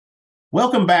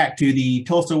Welcome back to the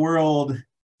Tulsa World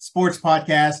Sports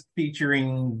Podcast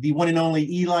featuring the one and only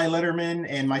Eli Letterman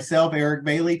and myself, Eric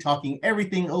Bailey, talking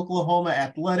everything Oklahoma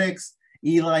athletics.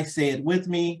 Eli, say it with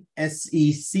me,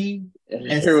 SEC.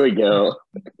 Here we go.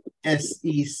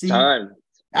 SEC. Time.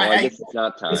 Well, I guess it's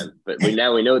not time, but we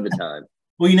know the time.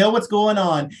 We know what's going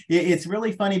on. It's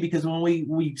really funny because when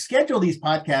we schedule these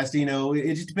podcasts,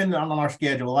 it just depends on our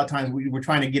schedule. A lot of times we're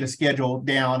trying to get a schedule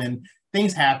down and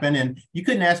things happen, and you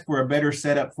couldn't ask for a better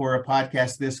setup for a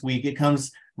podcast this week. It comes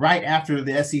right after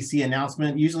the SEC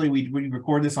announcement. Usually we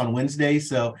record this on Wednesday,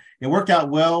 so it worked out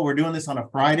well. We're doing this on a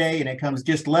Friday, and it comes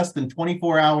just less than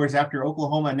 24 hours after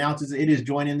Oklahoma announces it is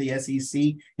joining the SEC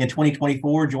in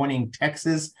 2024, joining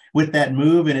Texas with that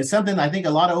move. And it's something I think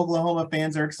a lot of Oklahoma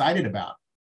fans are excited about.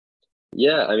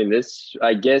 Yeah, I mean, this,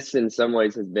 I guess, in some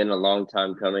ways has been a long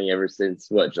time coming ever since,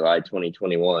 July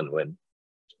 2021, when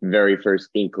very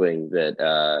first inkling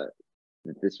that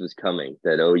this was coming,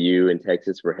 that OU and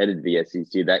Texas were headed to the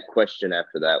SEC. That question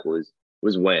after that was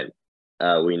when.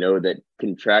 We know that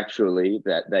contractually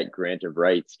that grant of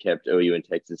rights kept OU and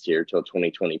Texas here till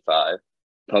 2025.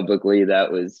 Publicly,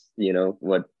 that was,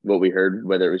 what we heard,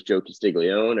 whether it was Joe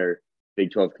Castiglione or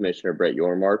Big 12 Commissioner Brett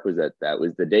Yormark, was that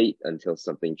was the date until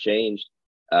something changed.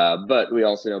 But we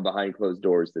also know behind closed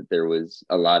doors that there was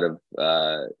a lot of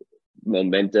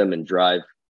momentum and drive,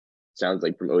 sounds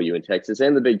like, from OU and Texas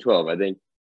and the Big 12. I think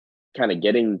kind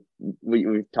of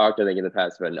we've talked, I think, in the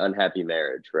past about an unhappy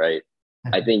marriage, right?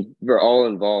 I think for all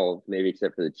involved, maybe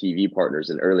except for the TV partners,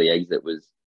 an early exit was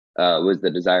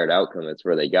the desired outcome. That's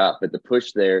where they got. But the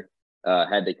push there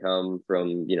had to come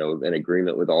from, an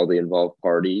agreement with all the involved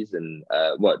parties. And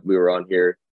we were on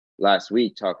here last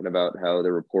week talking about how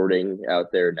the reporting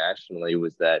out there nationally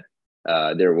was that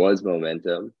there was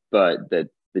momentum, but that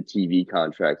the TV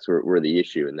contracts were the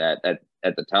issue. And that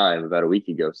at the time, about a week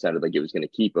ago, sounded like it was going to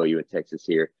keep OU and Texas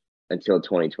here until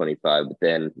 2025. But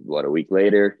then a week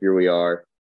later, here we are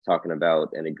talking about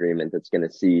an agreement that's going to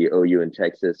see OU and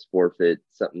Texas forfeit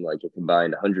something like a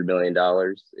combined $100 million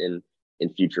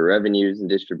in future revenues and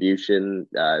distribution.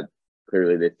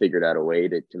 Clearly, they figured out a way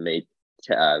to make,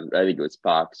 I think it was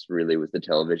Fox, really was the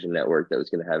television network that was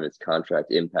going to have its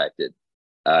contract impacted.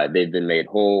 They've been made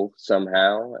whole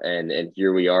somehow, and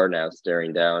here we are now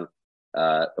staring down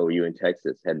OU and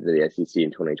Texas headed to the SEC in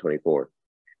 2024.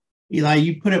 Eli,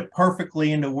 you put it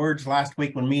perfectly into words last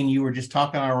week when me and you were just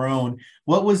talking on our own.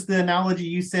 What was the analogy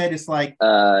you said? It's like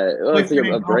it's like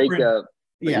a breakup.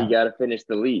 Yeah. You got to finish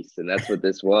the lease, and that's what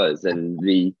this was. And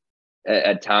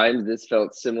at times this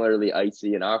felt similarly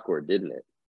icy and awkward, didn't it?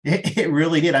 It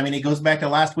really did. I mean, it goes back to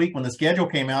last week when the schedule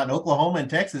came out, and Oklahoma and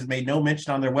Texas made no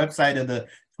mention on their website of the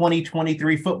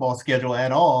 2023 football schedule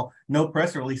at all. No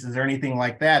press releases or anything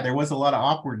like that. There was a lot of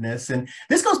awkwardness. And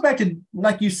this goes back to,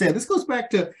 like you said, this goes back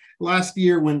to last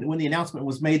year when the announcement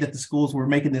was made that the schools were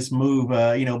making this move.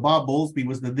 Bob Bowlesby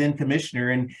was the then commissioner.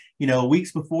 And,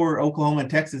 weeks before Oklahoma and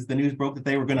Texas, the news broke that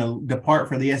they were going to depart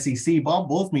for the SEC. Bob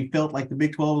Bowlesby felt like the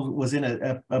Big 12 was in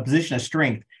a position of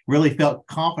strength, really felt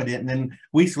confident. And then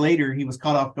weeks later, he was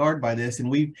caught off guard by this. And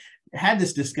we've had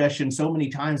this discussion so many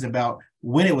times about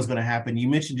when it was going to happen. You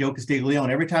mentioned Joe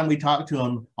Castiglione. Every time we talked to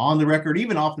him on the record,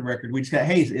 even off the record, we just got,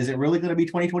 hey, is it really going to be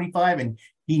 2025? And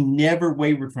he never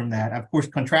wavered from that. Of course,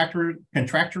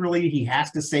 contractually, he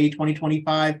has to say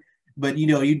 2025. But,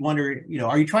 you'd wonder,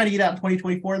 are you trying to get out in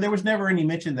 2024? There was never any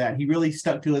mention of that. He really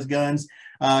stuck to his guns,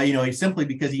 simply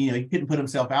because, he couldn't put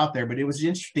himself out there. But it was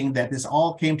interesting that this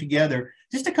all came together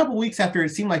just a couple of weeks after it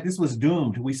seemed like this was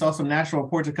doomed. We saw some national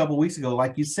reports a couple of weeks ago,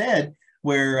 like you said,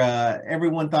 where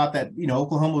everyone thought that,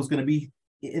 Oklahoma was going to be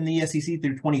in the SEC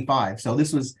through 25. So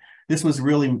this was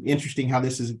really interesting how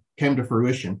this has come to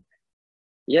fruition.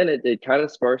 Yeah, and it kind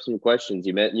of sparked some questions.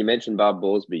 You mentioned Bob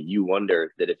Bowlesby. You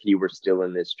wonder that if he were still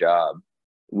in this job,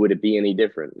 would it be any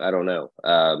different? I don't know.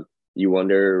 You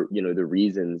wonder, the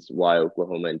reasons why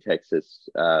Oklahoma and Texas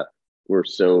were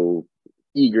so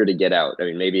eager to get out. I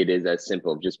mean, maybe it is as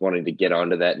simple of just wanting to get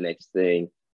onto that next thing,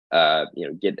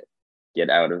 get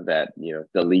out of that,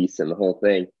 the lease and the whole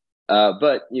thing.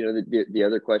 But the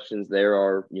other questions there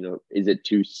are, is it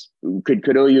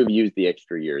could OU have used the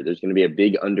extra year? There's going to be a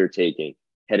big undertaking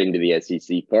heading to the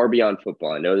SEC, far beyond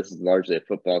football. I know this is largely a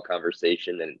football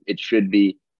conversation, and it should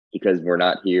be, because we're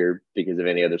not here because of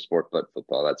any other sport but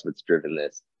football. That's what's driven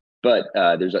this. But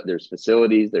there's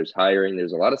facilities, there's hiring,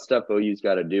 there's a lot of stuff OU's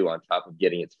got to do on top of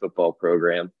getting its football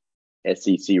program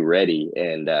SEC ready,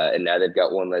 and now they've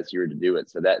got one less year to do it.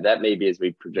 So that maybe, as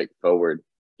we project forward,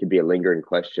 could be a lingering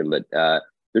question. But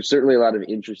there's certainly a lot of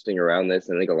interesting around this,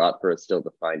 and I think a lot for us still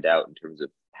to find out in terms of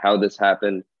how this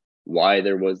happened, why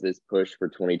there was this push for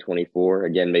 2024.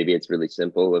 Again, maybe it's really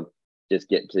simple of just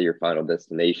get to your final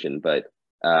destination. But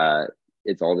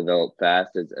it's all developed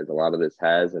fast as a lot of this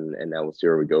has, and now we'll see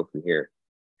where we go from here.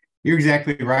 You're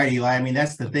exactly right, Eli. I mean,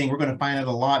 that's the thing. We're going to find out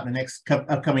a lot in the next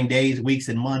upcoming days, weeks,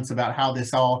 and months about how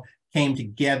this all came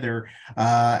together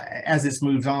as this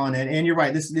moves on. And you're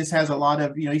right. This has a lot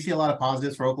of, you see a lot of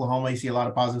positives for Oklahoma. You see a lot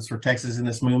of positives for Texas in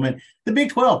this movement. The Big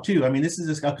 12 too. I mean, this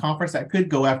is a conference that could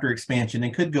go after expansion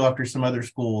and could go after some other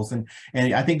schools. And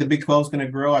I think the Big 12 is going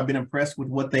to grow. I've been impressed with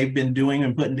what they've been doing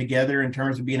and putting together in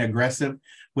terms of being aggressive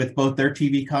with both their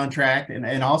TV contract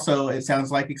and also it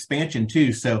sounds like expansion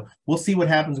too. So we'll see what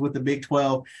happens with the Big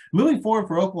 12. Moving forward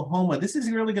for Oklahoma, this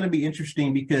is really going to be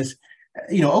interesting because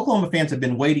Oklahoma fans have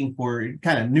been waiting for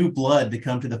kind of new blood to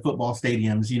come to the football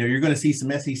stadiums. You're going to see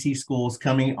some SEC schools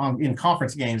coming on in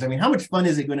conference games. I mean, how much fun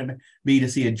is it going to be to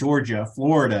see a Georgia,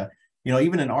 Florida,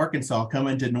 even in Arkansas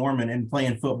coming to Norman and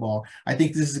playing football? I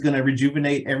think this is going to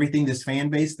rejuvenate everything, this fan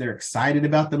base. They're excited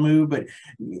about the move, but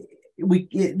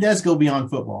it does go beyond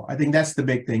football. I think that's the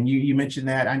big thing. You mentioned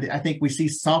that. I think we see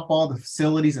softball, the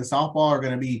facilities in softball are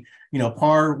going to be,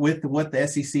 par with what the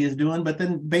SEC is doing. But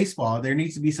then baseball, there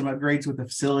needs to be some upgrades with the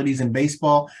facilities in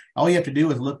baseball. All you have to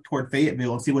do is look toward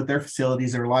Fayetteville and see what their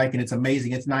facilities are like. And it's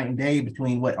amazing. It's night and day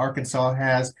between what Arkansas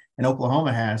has and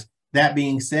Oklahoma has. That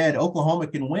being said, Oklahoma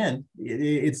can win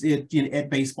at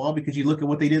baseball because you look at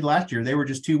what they did last year. They were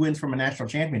just 2 wins from a national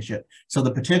championship. So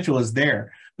the potential is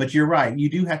there. But you're right. You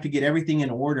do have to get everything in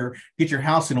order, get your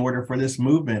house in order for this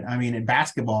movement. I mean, in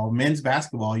basketball, men's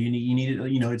basketball, you need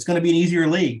it's going to be an easier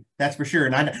league. That's for sure.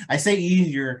 And I say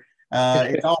easier.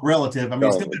 It's all relative. I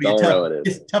mean,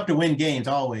 it's tough to win games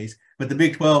always. But the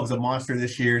Big 12 is a monster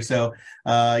this year. So,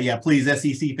 please,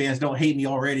 SEC fans, don't hate me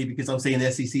already because I'm saying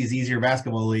the SEC is easier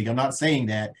basketball league. I'm not saying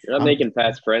that. You're not making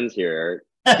fast friends here,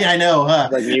 Eric. I know, huh?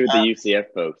 Like me with the UCF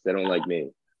folks. They don't like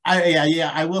me.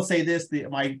 I will say this.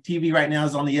 My TV right now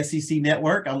is on the SEC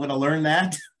network. I'm going to learn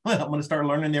that. I'm going to start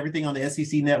learning everything on the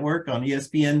SEC network on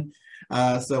ESPN.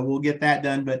 So we'll get that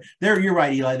done. But you're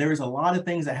right, Eli. There's a lot of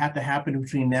things that have to happen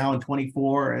between now and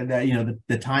 24. And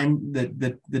the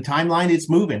timeline, it's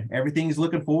moving. Everything is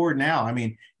looking forward now. I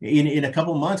mean, in a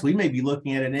couple of months, we may be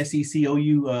looking at an SEC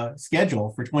OU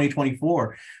schedule for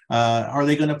 2024. Are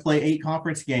they going to play 8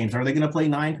 conference games? Are they going to play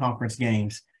 9 conference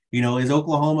games? Is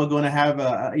Oklahoma going to have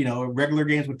regular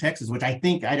games with Texas, which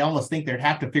I'd almost think they'd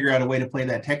have to figure out a way to play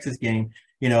that Texas game.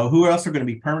 Who else are going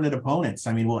to be permanent opponents?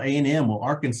 I mean, will A&M, will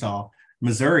Arkansas,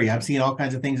 Missouri? I've seen all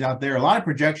kinds of things out there, a lot of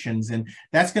projections, and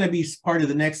that's going to be part of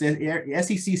the next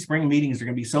SEC spring meetings are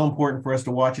going to be so important for us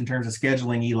to watch in terms of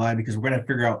scheduling, Eli, because we're going to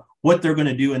figure out what they're going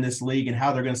to do in this league and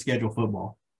how they're going to schedule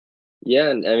football.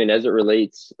 Yeah, and I mean, as it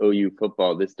relates OU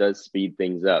football, this does speed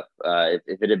things up.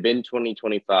 If it had been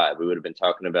 2025, we would have been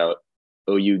talking about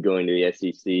OU going to the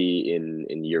SEC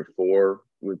in year 4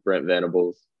 with Brent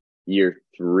Venables. Year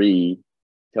 3,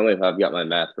 tell me if I've got my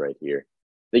math right here.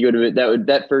 I think it would have been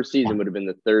that first season would have been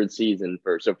the 3rd season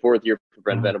so 4th year for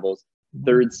Brent Venables,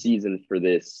 3rd season for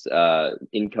this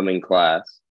incoming class.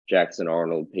 Jackson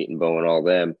Arnold, Peyton Bowen, all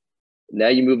them. Now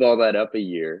you move all that up a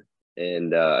year.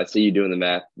 And I see you doing the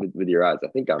math with your eyes. I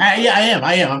think I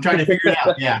am. I'm trying to figure it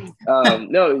out. Yeah.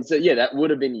 No. So that would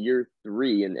have been year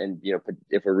 3, and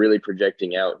if we're really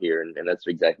projecting out here, and that's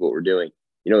exactly what we're doing.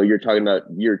 You're talking about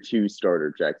year 2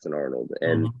 starter Jackson Arnold,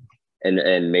 and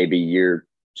and maybe year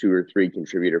 2 or 3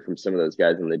 contributor from some of those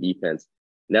guys on the defense.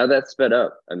 Now that's sped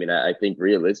up. I mean, I think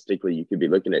realistically, you could be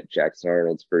looking at Jackson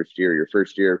Arnold's your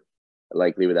first year,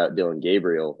 likely without Dylan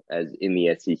Gabriel as in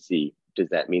the SEC. Does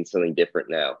that mean something different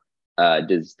now?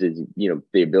 Does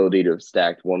the ability to have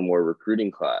stacked one more recruiting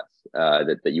class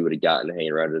that you would have gotten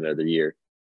hanging around another year?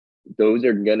 Those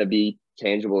are going to be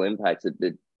tangible impacts.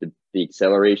 The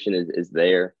acceleration is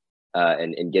there,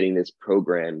 and getting this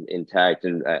program intact.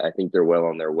 And I think they're well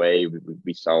on their way.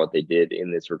 We saw what they did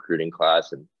in this recruiting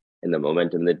class and the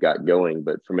momentum they've got going.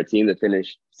 But from a team that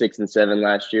finished 6 and 7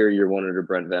 last year, year 1 under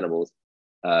Brent Venables,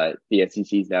 the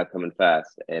SEC is now coming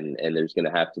fast, and there's going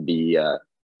to have to be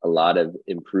a lot of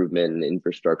improvement and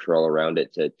infrastructure all around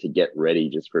it to get ready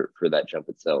just for that jump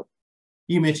itself.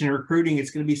 You mentioned recruiting.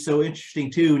 It's going to be so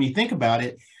interesting too. When you think about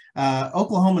it,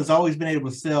 Oklahoma's always been able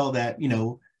to sell that,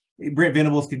 Brent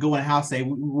Venables could go in a house, say,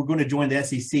 we're going to join the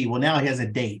SEC. Well, now he has a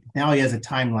date. Now he has a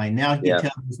timeline. Now he can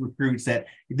tell his recruits that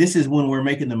this is when we're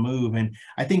making the move. And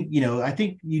I think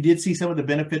you did see some of the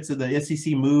benefits of the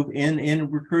SEC move in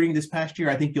recruiting this past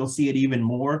year. I think you'll see it even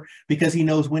more because he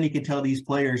knows when he can tell these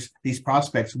players, these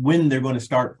prospects, when they're going to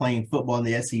start playing football in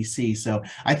the SEC. So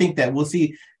I think that we'll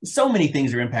see so many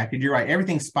things are impacted. You're right.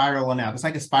 Everything's spiraling out. It's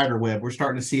like a spider web. We're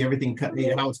starting to see everything,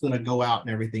 how it's going to go out and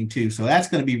everything too. So that's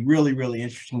going to be really, really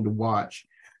interesting to watch.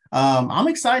 I'm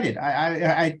excited.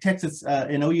 I texted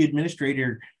an OU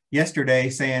administrator yesterday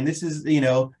saying this is,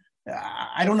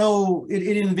 I don't know.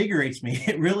 It invigorates me.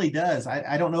 It really does.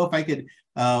 I don't know if I could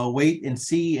wait and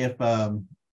see if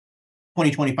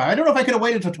 2025. I don't know if I could have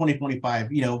waited until 2025,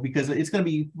 because it's going to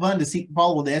be fun to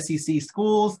follow the SEC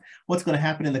schools, what's going to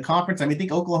happen in the conference. I mean, I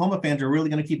think Oklahoma fans are really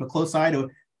going to keep a close eye to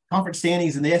conference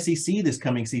standings in the SEC this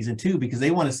coming season too, because they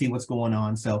want to see what's going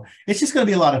on. So it's just going to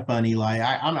be a lot of fun, Eli.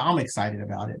 I'm excited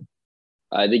about it.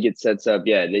 I think it sets up,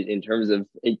 in terms of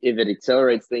if it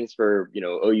accelerates things for,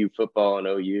 OU football and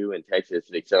OU and Texas,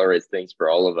 it accelerates things for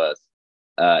all of us.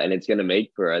 And it's going to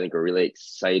make for, I think, a really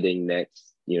exciting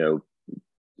next,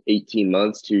 18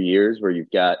 months, 2 years, where you're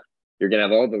going to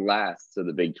have all the lasts of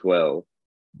the Big 12.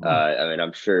 I mean,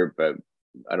 I'm sure, but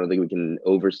I don't think we can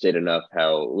overstate enough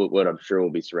what I'm sure will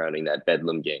be surrounding that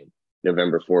Bedlam game,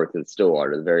 November 4th in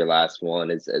Stillwater, the very last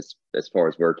one, as far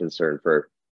as we're concerned, for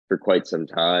quite some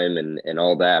time, and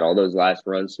all that. All those last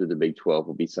runs through the Big 12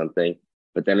 will be something.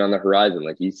 But then on the horizon,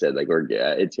 like you said,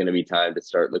 it's going to be time to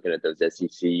start looking at those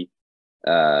SEC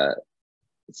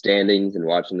standings and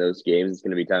watching those games. It's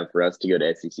going to be time for us to go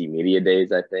to SEC Media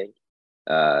Days, I think,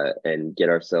 and get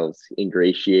ourselves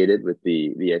ingratiated with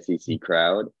the SEC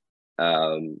crowd.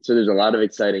 So there's a lot of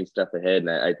exciting stuff ahead, and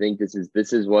I think this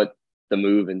is what the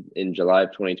move in July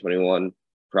of 2021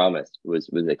 promised was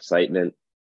excitement.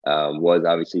 Was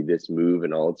obviously this move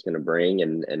and all it's going to bring,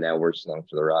 and now we're just along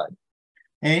for the ride.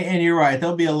 And you're right.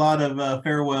 There'll be a lot of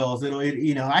farewells.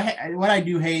 What I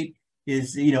do hate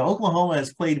is, Oklahoma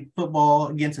has played football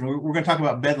against, and we're going to talk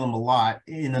about Bedlam a lot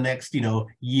in the next,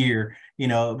 year,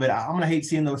 but I'm going to hate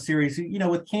seeing those series,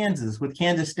 with Kansas, with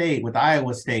Kansas State, with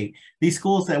Iowa State, these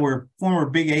schools that were former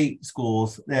Big 8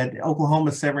 schools that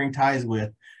Oklahoma's severing ties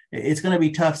with. It's going to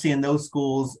be tough seeing those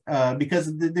schools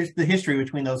because there's the history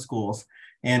between those schools.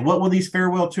 And what will these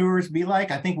farewell tours be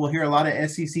like? I think we'll hear a lot of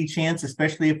SEC chants,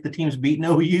 especially if the team's beating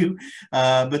OU.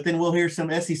 But then we'll hear some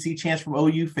SEC chants from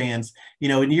OU fans.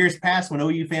 In years past, when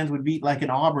OU fans would beat like an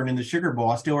Auburn in the Sugar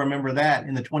Bowl, I still remember that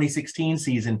in the 2016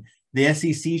 season, the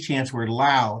SEC chants were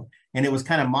loud, and it was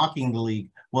kind of mocking the league.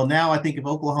 Well, now I think if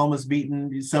Oklahoma's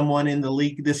beaten someone in the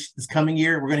league this coming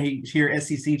year, we're going to hear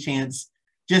SEC chants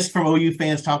just from OU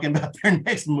fans talking about their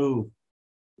next move.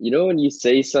 When you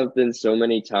say something so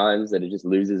many times that it just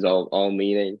loses all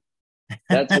meaning,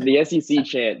 that's what the SEC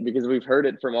chant, because we've heard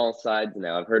it from all sides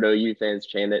now. I've heard OU fans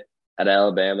chant it at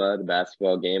Alabama, the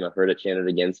basketball game. I've heard it chanted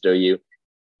against OU.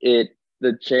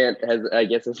 The chant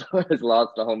has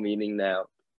lost all meaning now.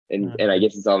 And I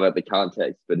guess it's all about the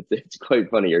context, but it's quite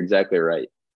funny. You're exactly right.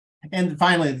 And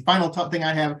finally, the final thing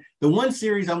I have, the one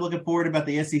series I'm looking forward about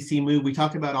the SEC move. We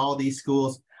talked about all these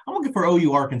schools. I'm looking for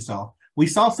OU Arkansas. We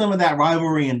saw some of that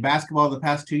rivalry in basketball the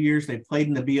past 2 years. They played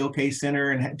in the BOK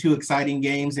Center and had 2 exciting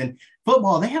games. And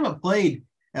football, they haven't played,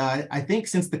 I think,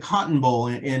 since the Cotton Bowl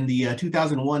in the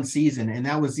 2001 season. And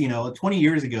that was, 20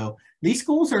 years ago. These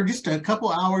schools are just a couple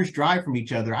hours drive from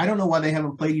each other. I don't know why they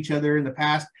haven't played each other in the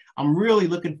past. I'm really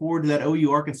looking forward to that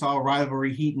OU Arkansas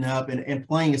rivalry heating up and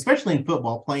playing, especially in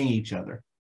football, playing each other.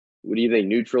 What do you think?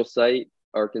 Neutral site?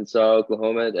 Arkansas,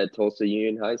 Oklahoma at Tulsa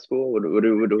Union High School? What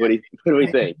do we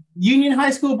think? Union High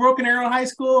School, Broken Arrow High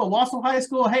School, Wassel High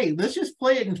School. Hey, let's just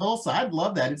play it in Tulsa. I'd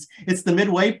love that. It's the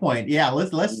midway point. Yeah,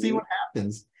 let's see what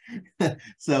happens.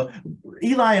 So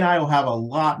Eli and I will have a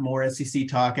lot more SEC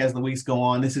talk as the weeks go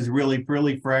on. This is really,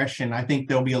 really fresh, and I think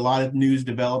there'll be a lot of news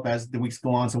develop as the weeks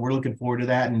go on. So we're looking forward to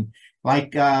that. And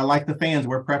like the fans,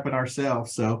 we're prepping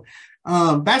ourselves. So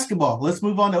basketball. Let's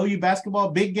move on to OU basketball.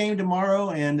 Big game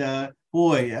tomorrow, and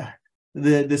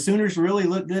the Sooners really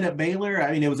look good at Baylor.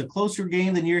 I mean, it was a closer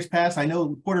game than years past. I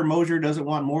know Porter Moser doesn't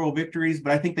want moral victories,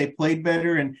 but I think they played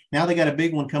better, and now they got a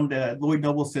big one come to Lloyd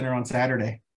Noble Center on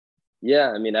Saturday.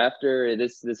 Yeah, I mean, after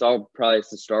this all probably has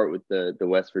to start with the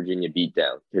West Virginia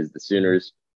beatdown, because the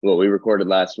Sooners, we recorded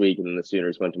last week, and then the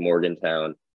Sooners went to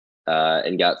Morgantown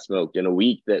and got smoked in a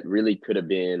week that really could have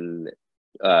been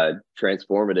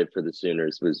transformative for the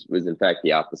Sooners. Was in fact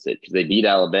the opposite, because they beat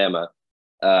Alabama.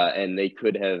 And they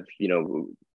could have,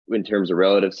 in terms of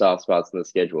relative soft spots in the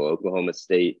schedule, Oklahoma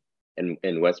State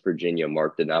and West Virginia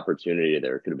marked an opportunity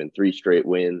there. It could have been 3 straight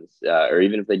wins, or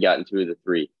even if they got 2 of the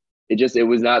 3. It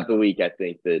was not the week, I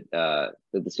think, that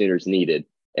the Sooners needed.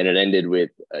 And it ended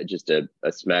with just a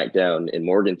smackdown in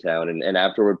Morgantown. And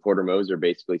afterward, Porter Moser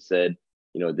basically said,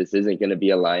 this isn't going to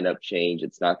be a lineup change.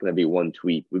 It's not going to be one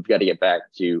tweak. We've got to get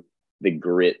back to the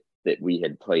grit that we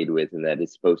had played with, and that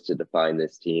is supposed to define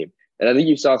this team. And I think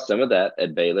you saw some of that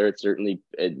at Baylor. It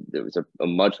was a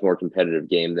much more competitive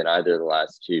game than either of the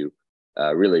last 2.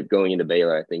 Really going into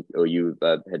Baylor, I think OU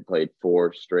had played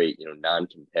 4 straight,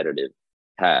 non-competitive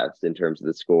past in terms of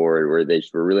the score, where they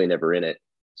just were really never in it.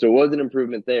 So it was an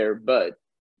improvement there. But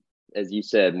as you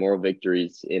said, moral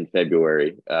victories in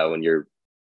February, when you're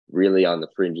really on the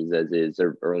fringes as is,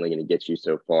 are only going to get you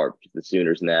so far, because the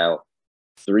Sooners now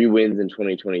 3 wins in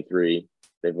 2023.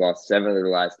 They've lost 7 of their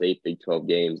last 8 Big 12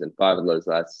 games, and 5 of those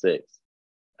last 6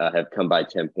 have come by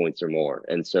 10 points or more.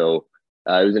 And so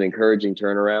it was an encouraging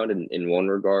turnaround in one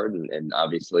regard. And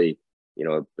obviously, you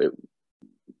know,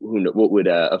 what would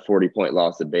a 40-point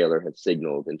loss at Baylor have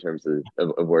signaled in terms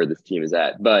of where this team is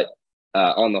at? But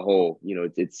on the whole, you know,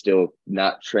 it's still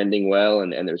not trending well.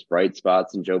 And there's bright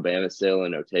spots in Joe Bamisile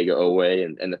and Otega Oweh,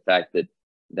 and the fact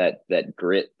that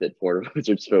grit that Florida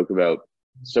Wizards spoke about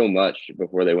so much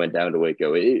before they went down to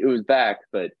Waco, it was back,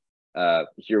 but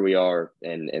here we are,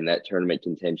 and that tournament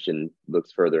contention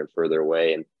looks further and further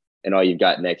away, and all you've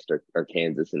got next are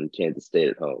Kansas and Kansas State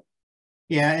at home.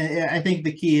 Yeah, and I think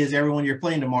the key is everyone, you're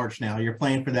playing to March now. You're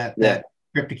playing for that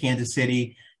trip to Kansas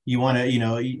City. You want to, you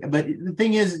know, but the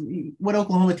thing is, what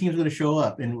Oklahoma team is going to show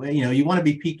up? And, you know, you want to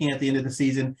be peaking at the end of the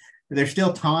season. There's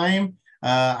still time.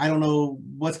 I don't know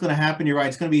what's going to happen. You're right.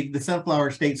 It's going to be the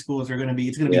Sunflower State schools are going to be,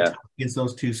 it's going to be tough against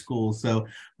those 2 schools. So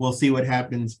we'll see what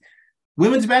happens.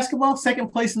 Women's basketball, second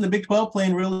place in the Big 12,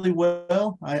 playing really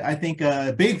well. I think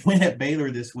a big win at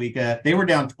Baylor this week. They were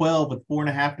down 12 with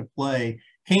 4.5 to play.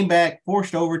 Came back,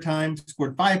 forced overtime,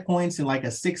 scored 5 points in like a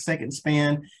 6-second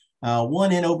span.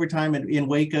 Won in overtime in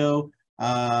Waco.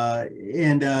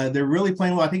 And they're really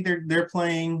playing well. I think they're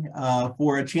playing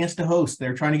for a chance to host.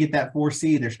 They're trying to get that 4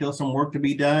 seed. There's still some work to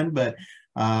be done, but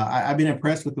I've been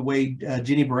impressed with the way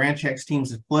Jenny Baranczak's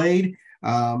teams have played.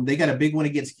 They got a big one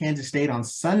against Kansas State on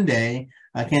Sunday.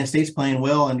 Kansas State's playing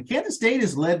well, and Kansas State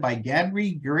is led by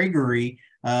Gabby Gregory,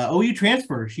 OU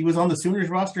transfer. She was on the Sooners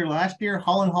roster last year,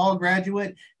 Holland Hall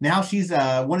graduate. Now she's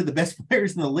one of the best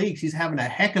players in the league. She's having a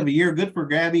heck of a year. Good for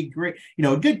Gabby. Great, you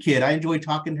know, a good kid. I enjoyed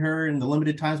talking to her in the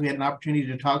limited times we had an opportunity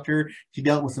to talk to her. She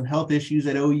dealt with some health issues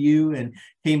at OU and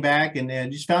came back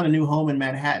and just found a new home in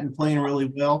Manhattan, playing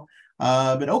really well.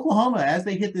 But Oklahoma, as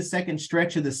they hit the second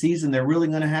stretch of the season, they're really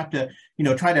going to have to, you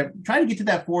know, try to get to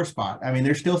that 4 spot. I mean,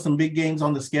 there's still some big games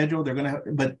on the schedule.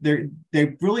 But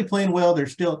they're really playing well. They're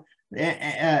still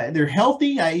they're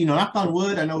healthy. You know, knock on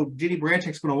wood. I know Jenny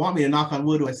Baranczak's going to want me to knock on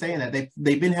wood by saying that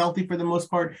they've been healthy for the most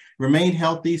part, remained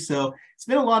healthy. So it's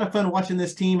been a lot of fun watching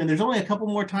this team. And there's only a couple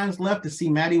more times left to see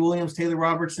Maddie Williams, Taylor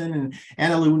Robertson, and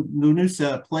Anna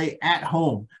Lunusa play at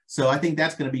home. So I think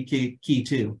that's going to be key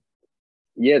too.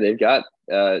 Yeah, they've got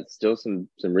still some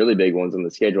really big ones on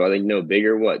the schedule. I think no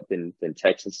bigger than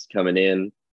Texas coming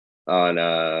in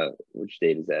on which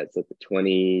date is that? It's like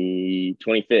the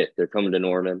 25th. They're coming to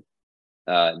Norman.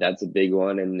 That's a big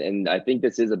one, and I think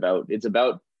it's about,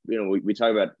 you know, we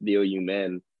talk about the OU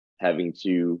men having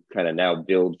to kind of now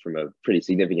build from a pretty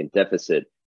significant deficit.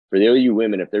 For the OU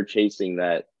women, if they're chasing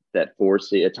that 4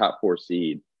 seed, a top 4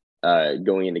 seed,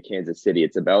 going into Kansas City,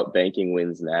 it's about banking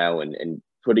wins now and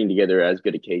putting together as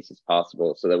good a case as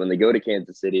possible, so that when they go to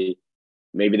Kansas City,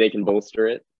 maybe they can bolster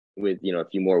it with, you know, a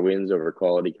few more wins over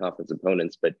quality conference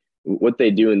opponents. But what they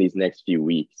do in these next few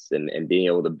weeks and being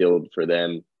able to build for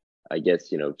them, I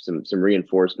guess, you know, some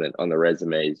reinforcement on the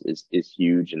resumes is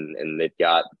huge, and they've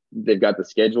got the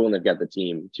schedule and they've got the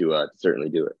team to certainly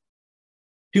do it.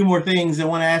 2 more things I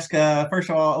want to ask. First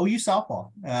of all, OU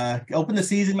softball opened the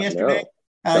season yesterday.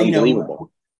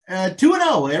 Unbelievable.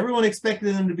 2-0. Everyone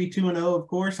expected them to be 2-0, of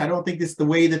course. I don't think it's the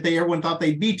way that everyone thought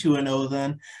they'd be 2-0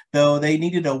 then, though they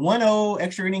needed a 1-0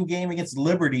 extra inning game against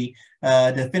Liberty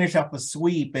to finish off a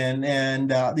sweep. And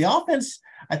the offense,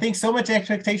 I think so much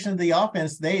expectation of the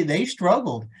offense, they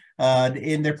struggled.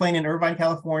 And they're playing in Irvine,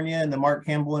 California, in the Mark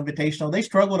Campbell Invitational. They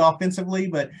struggled offensively,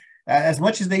 but as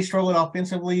much as they struggled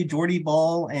offensively, Jordy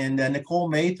Ball and Nicole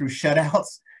May threw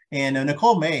shutouts. And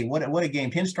Nicole May, what a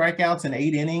game. 10 strikeouts in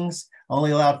 8 innings,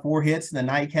 only allowed 4 hits in the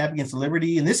nightcap against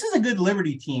Liberty. And this is a good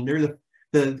Liberty team. They're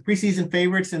the preseason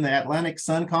favorites in the Atlantic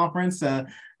Sun Conference.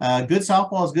 Good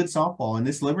softball is good softball, and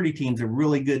this Liberty team's a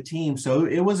really good team. So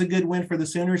it was a good win for the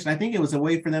Sooners, and I think it was a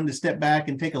way for them to step back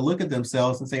and take a look at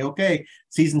themselves and say, okay,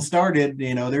 season started.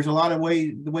 You know, there's a lot of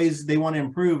the ways they want to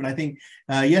improve, and I think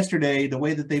yesterday the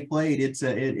way that they played,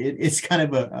 it's kind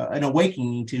of an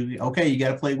awakening to, okay, you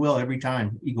got to play well every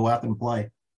time you go out and play.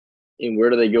 And where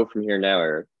do they go from here now,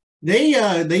 Eric?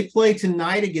 They play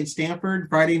tonight against Stanford,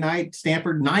 Friday night,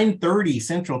 Stanford, 9:30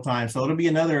 Central Time. So it'll be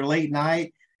another late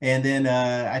night. And then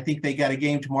I think they got a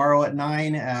game tomorrow at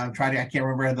 9. I can't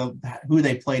remember who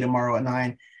they play tomorrow at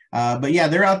 9. But yeah,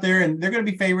 they're out there and they're going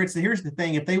to be favorites. So here's the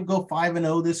thing: if they go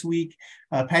 5-0 this week,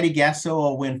 Patty Gasso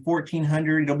will win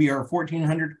 1,400. It'll be her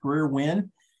 1,400th career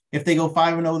win. If they go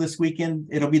 5-0 this weekend,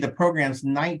 it'll be the program's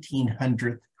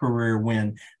 1900th career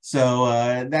win. So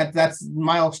that's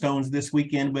milestones this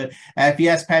weekend. But if you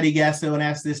ask Patty Gasso and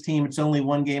ask this team, it's only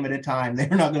one game at a time. They're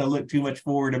not going to look too much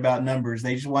forward about numbers.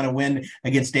 They just want to win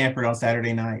against Stanford on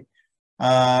Saturday night.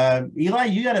 Eli,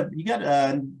 you got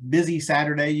a busy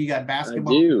Saturday. You got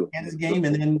basketball, Kansas game,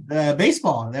 and then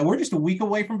baseball. We're just a week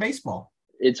away from baseball.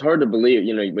 It's hard to believe,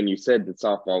 when you said that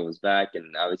softball was back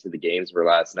and obviously the games were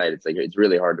last night, it's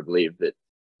really hard to believe that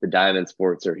the Diamond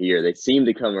Sports are here. They seem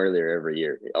to come earlier every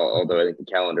year, although I think the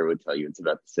calendar would tell you it's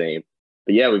about the same.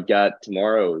 But yeah, we've got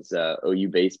tomorrow's OU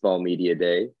Baseball Media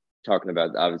Day, talking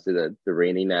about obviously the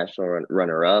reigning national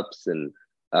runner-ups and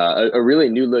a really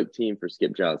new look team for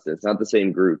Skip Johnson. It's not the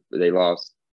same group. They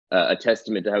lost a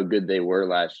testament to how good they were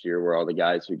last year, where all the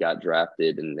guys who got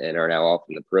drafted and are now off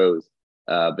in the pros.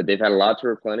 But they've had a lot to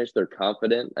replenish. They're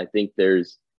confident. I think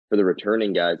there's, for the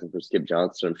returning guys and for Skip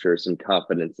Johnson, I'm sure some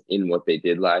confidence in what they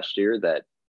did last year, that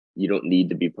you don't need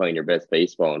to be playing your best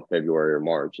baseball in February or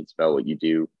March. It's about what you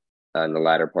do in the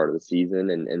latter part of the season.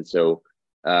 And so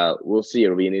we'll see.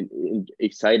 It'll be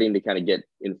exciting to kind of get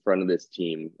in front of this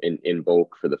team in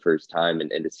bulk for the first time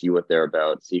and to see what they're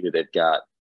about, see who they've got.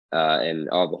 And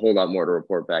I'll have a whole lot more to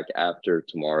report back after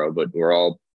tomorrow, but we're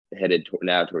all headed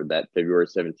now toward that February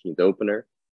 17th opener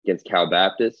against Cal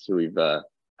Baptist, who we've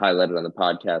highlighted on the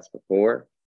podcast before.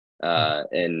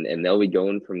 And they'll be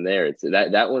going from there. It's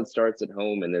that one starts at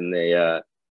home, and then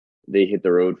they hit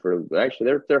the road for,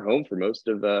 actually they're home for most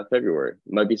of February.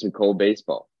 Might be some cold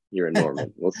baseball here in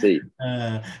Norman. We'll see.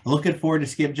 Looking forward to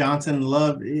Skip Johnson.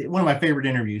 Love, one of my favorite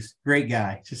interviews. Great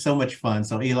guy. Just so much fun.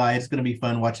 So Eli, it's going to be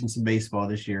fun watching some baseball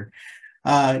this year.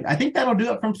 I think that'll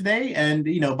do it from today. And,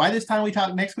 by this time we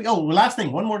talk next week. Oh, last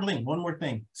thing, one more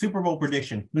thing. Super Bowl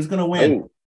prediction. Who's going to win?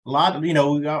 A lot of,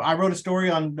 I wrote a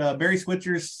story on Barry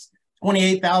Switzer's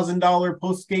 $28,000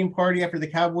 post-game party after the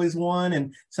Cowboys won,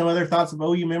 and some other thoughts of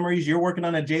OU memories. You're working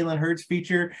on a Jalen Hurts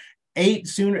feature. 8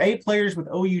 players with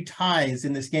OU ties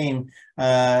in this game.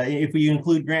 If we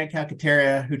include Grant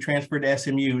Calcaterra, who transferred to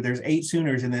SMU, there's 8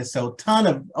 Sooners in this. So ton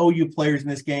of OU players in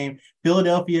this game.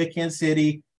 Philadelphia, Kansas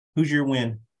City. Who's your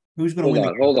win? Who's going to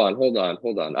win? Hold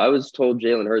on. I was told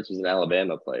Jalen Hurts was an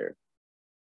Alabama player.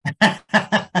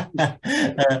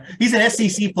 He's an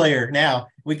SEC player now.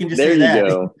 We can just say that. There you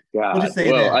go. God. We'll just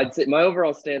say that. I'd say my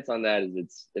overall stance on that is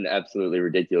it's an absolutely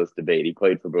ridiculous debate. He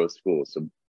played for both schools, so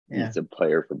he's a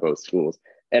player for both schools.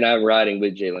 And I'm riding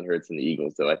with Jalen Hurts and the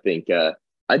Eagles, though. I just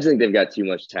think they've got too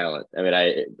much talent. I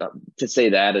mean, to say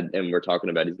that, and we're talking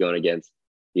about he's going against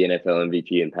the NFL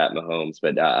MVP and Pat Mahomes,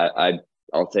 but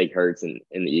I'll take Hurts and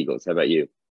the Eagles. How about you?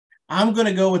 I'm going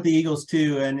to go with the Eagles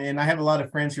too, and I have a lot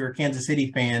of friends who are Kansas City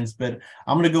fans, but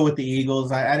I'm going to go with the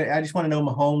Eagles. I just want to know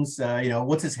Mahomes,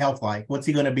 what's his health like? What's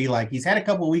he going to be like? He's had a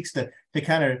couple of weeks to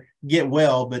kind of get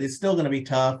well, but it's still going to be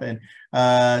tough. And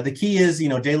the key is,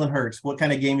 Jalen Hurts, what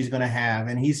kind of game he's going to have,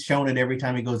 and he's shown it every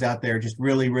time he goes out there. Just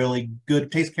really, really good,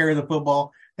 takes care of the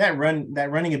football. That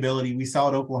running ability we saw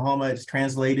at Oklahoma, it's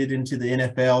translated into the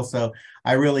NFL. So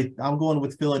I'm going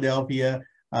with Philadelphia.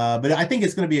 But I think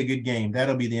it's going to be a good game.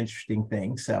 That'll be the interesting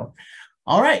thing. So,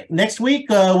 all right, next week,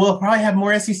 we'll probably have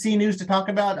more SEC news to talk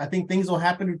about. I think things will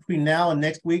happen between now and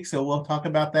next week, so we'll talk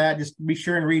about that. Just be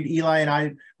sure and read Eli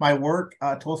and my work,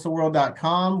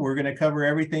 TulsaWorld.com. We're going to cover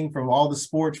everything from all the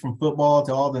sports, from football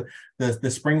to all the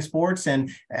spring sports.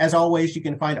 And as always, you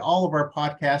can find all of our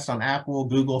podcasts on Apple,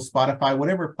 Google, Spotify,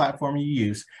 whatever platform you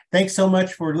use. Thanks so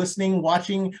much for listening,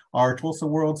 watching our Tulsa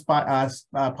World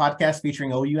podcast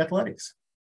featuring OU Athletics.